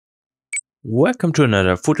Welcome to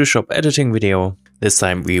another Photoshop editing video. This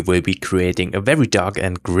time we will be creating a very dark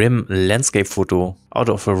and grim landscape photo out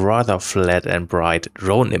of a rather flat and bright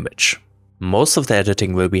drone image. Most of the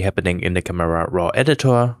editing will be happening in the Camera Raw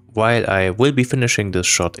editor, while I will be finishing this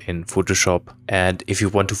shot in Photoshop. And if you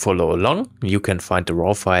want to follow along, you can find the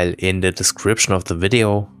raw file in the description of the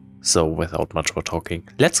video. So without much more talking,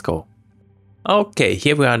 let's go. Okay,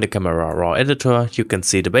 here we are in the Camera Raw editor. You can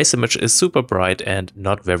see the base image is super bright and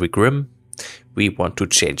not very grim. We want to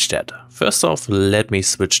change that. First off, let me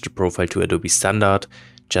switch the profile to Adobe Standard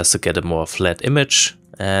just to get a more flat image,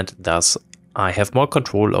 and thus I have more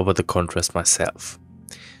control over the contrast myself.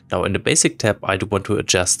 Now in the basic tab I do want to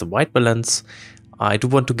adjust the white balance. I do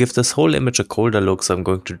want to give this whole image a colder look, so I'm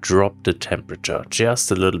going to drop the temperature just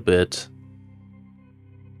a little bit.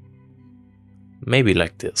 Maybe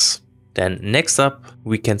like this. Then next up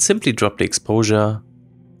we can simply drop the exposure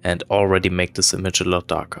and already make this image a lot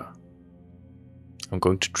darker. I'm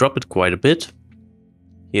going to drop it quite a bit.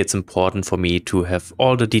 Here it's important for me to have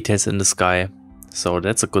all the details in the sky, so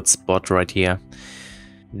that's a good spot right here.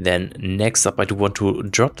 Then next up I do want to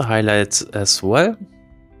drop the highlights as well.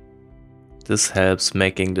 This helps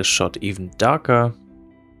making the shot even darker,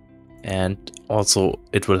 and also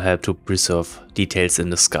it will help to preserve details in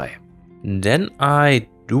the sky. Then I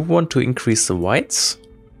do want to increase the whites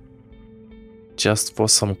just for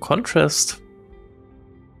some contrast.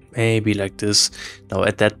 Maybe like this. Now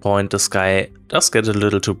at that point the sky does get a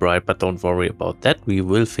little too bright, but don't worry about that, we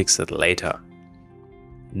will fix it later.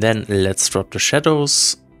 Then let's drop the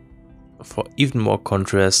shadows for even more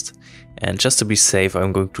contrast, and just to be safe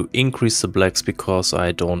I'm going to increase the blacks because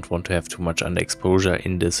I don't want to have too much underexposure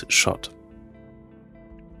in this shot.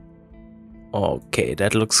 Okay,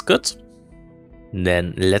 that looks good.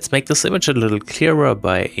 Then let's make this image a little clearer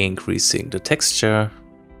by increasing the texture.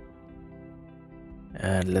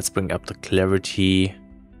 And let's bring up the clarity,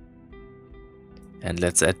 and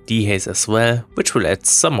let's add dehaze as well, which will add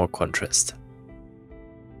some more contrast.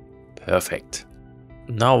 Perfect.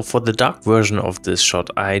 Now for the dark version of this shot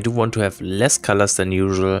I do want to have less colors than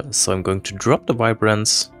usual, so I'm going to drop the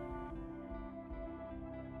vibrance.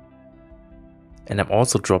 And I'm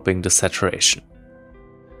also dropping the saturation.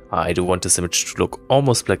 I do want this image to look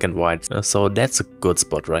almost black and white, so that's a good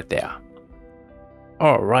spot right there.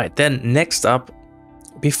 Alright, then next up,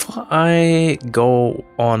 before I go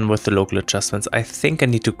on with the local adjustments, I think I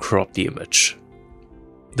need to crop the image.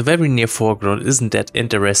 The very near foreground isn't that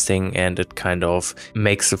interesting, and it kind of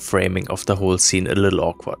makes the framing of the whole scene a little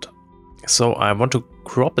awkward. So I want to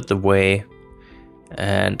crop it away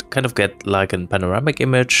and kind of get like a panoramic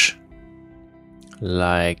image,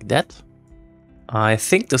 like that. I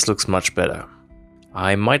think this looks much better.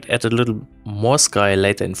 I might add a little more sky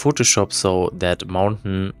later in Photoshop so that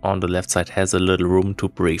mountain on the left side has a little room to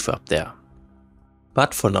breathe up there.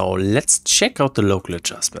 But for now, let's check out the local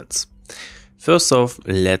adjustments. First off,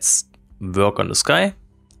 let's work on the sky.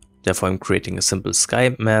 Therefore I'm creating a simple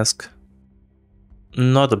sky mask.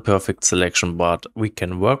 Not a perfect selection, but we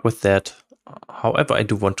can work with that. However, I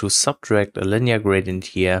do want to subtract a linear gradient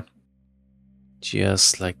here.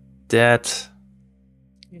 Just like that.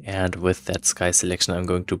 And with that sky selection I'm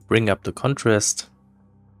going to bring up the contrast.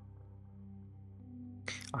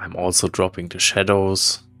 I'm also dropping the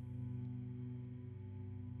shadows.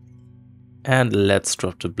 And let's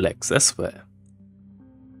drop the blacks as well.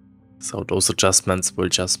 So those adjustments will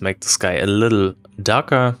just make the sky a little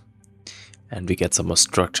darker and we get some more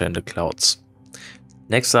structure in the clouds.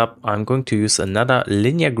 Next up I'm going to use another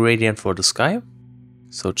linear gradient for the sky.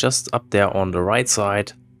 So just up there on the right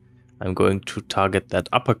side I'm going to target that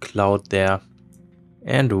upper cloud there,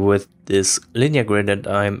 and with this linear gradient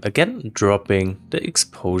I'm again dropping the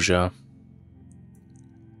exposure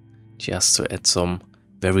just to add some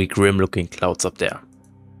very grim looking clouds up there.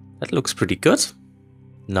 That looks pretty good.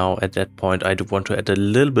 Now at that point I do want to add a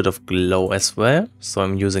little bit of glow as well, so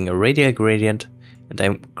I'm using a radial gradient and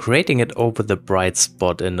I'm creating it over the bright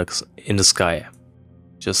spot in the sky,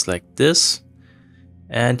 just like this.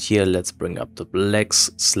 And here let's bring up the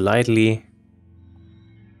blacks slightly,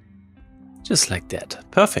 just like that.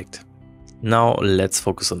 Perfect. Now let's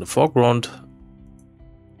focus on the foreground.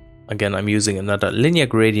 Again I'm using another linear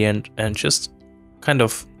gradient and just kind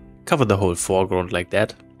of cover the whole foreground like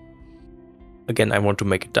that. Again I want to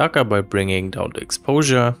make it darker by bringing down the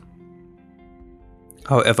exposure.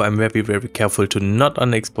 However I'm very careful to not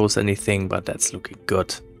underexpose anything, but that's looking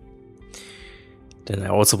good. Then I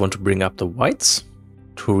also want to bring up the whites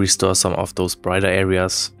to restore some of those brighter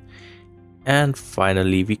areas. And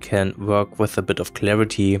finally we can work with a bit of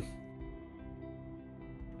clarity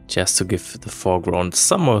just to give the foreground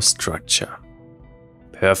some more structure.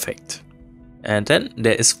 Perfect. And then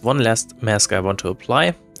there is one last mask I want to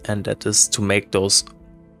apply, and that is to make those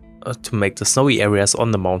to make the snowy areas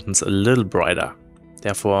on the mountains a little brighter.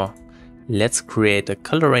 Therefore, let's create a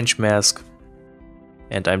color range mask,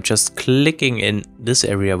 and I'm just clicking in this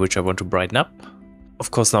area which I want to brighten up.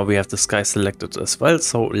 Of course, now we have the sky selected as well,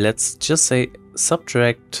 so let's just say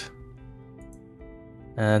subtract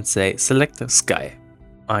and say select the sky.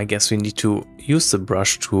 I guess we need to use the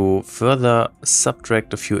brush to further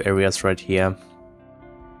subtract a few areas right here.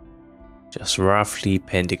 Just roughly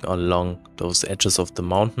painting along those edges of the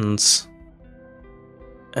mountains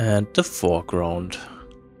and the foreground.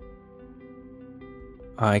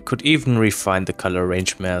 I could even refine the color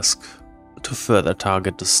range mask to further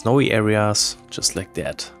target the snowy areas, just like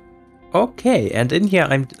that. Okay, and in here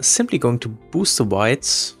I'm simply going to boost the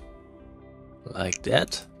whites, like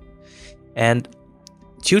that. And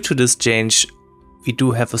due to this change, we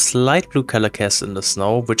do have a slight blue color cast in the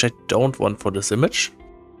snow, which I don't want for this image.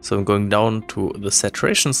 So I'm going down to the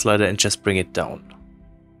saturation slider and just bring it down.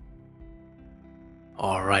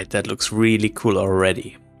 Alright, that looks really cool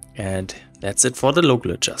already. And that's it for the local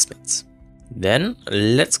adjustments. Then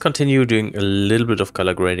let's continue doing a little bit of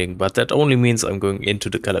color grading, but that only means I'm going into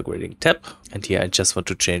the color grading tab, and here I just want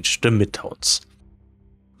to change the midtones.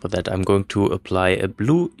 For that I'm going to apply a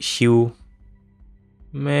blue hue,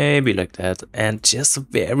 maybe like that, and just a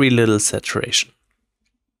very little saturation.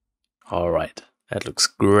 Alright, that looks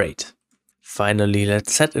great. Finally,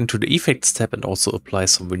 let's head into the effects tab and also apply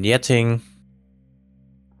some vignetting.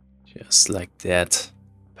 Just like that.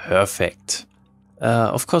 Perfect.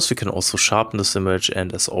 Of course, we can also sharpen this image,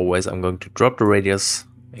 and as always, I'm going to drop the radius,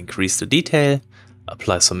 increase the detail,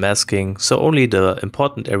 apply some masking, so only the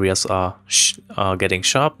important areas are getting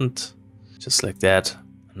sharpened, just like that.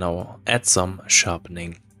 Now add some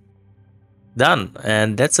sharpening. Done,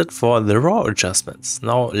 and that's it for the raw adjustments.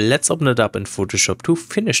 Now let's open it up in Photoshop to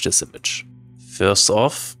finish this image. First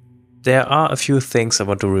off, there are a few things I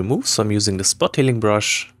want to remove, so I'm using the spot healing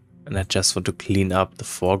brush, and I just want to clean up the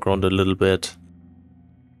foreground a little bit.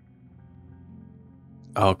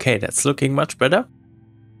 Okay, that's looking much better.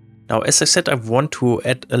 Now, as I said, I want to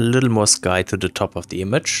add a little more sky to the top of the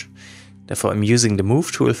image. Therefore, I'm using the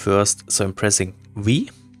move tool first, so I'm pressing V,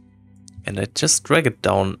 and I just drag it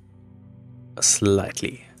down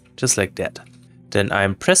slightly, just like that. Then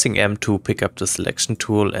I'm pressing M to pick up the selection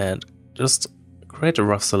tool and just create a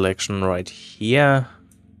rough selection right here.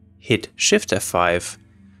 Hit Shift F5,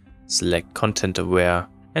 select Content Aware,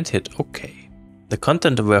 and hit OK. The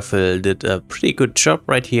Content Aware fill did a pretty good job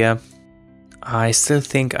right here. I still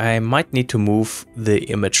think I might need to move the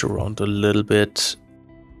image around a little bit,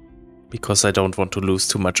 because I don't want to lose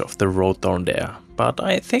too much of the road down there. But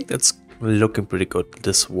I think that's looking pretty good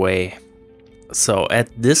this way. So at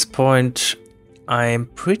this point, I'm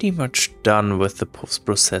pretty much done with the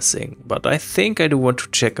post-processing, but I think I do want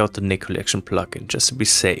to check out the Nik Collection plugin just to be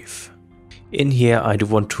safe. In here, I do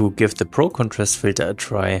want to give the Pro Contrast filter a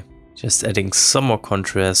try, just adding some more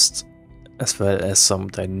contrast, as well as some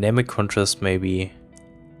dynamic contrast maybe.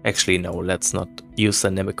 Actually, no, let's not use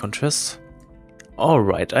dynamic contrast.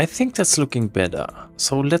 Alright, I think that's looking better,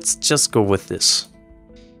 so let's just go with this.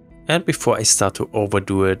 And before I start to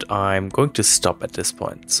overdo it, I'm going to stop at this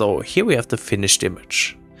point. So here we have the finished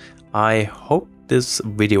image. I hope this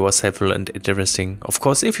video was helpful and interesting. Of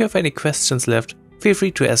course, if you have any questions left, feel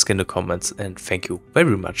free to ask in the comments, and thank you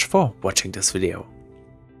very much for watching this video.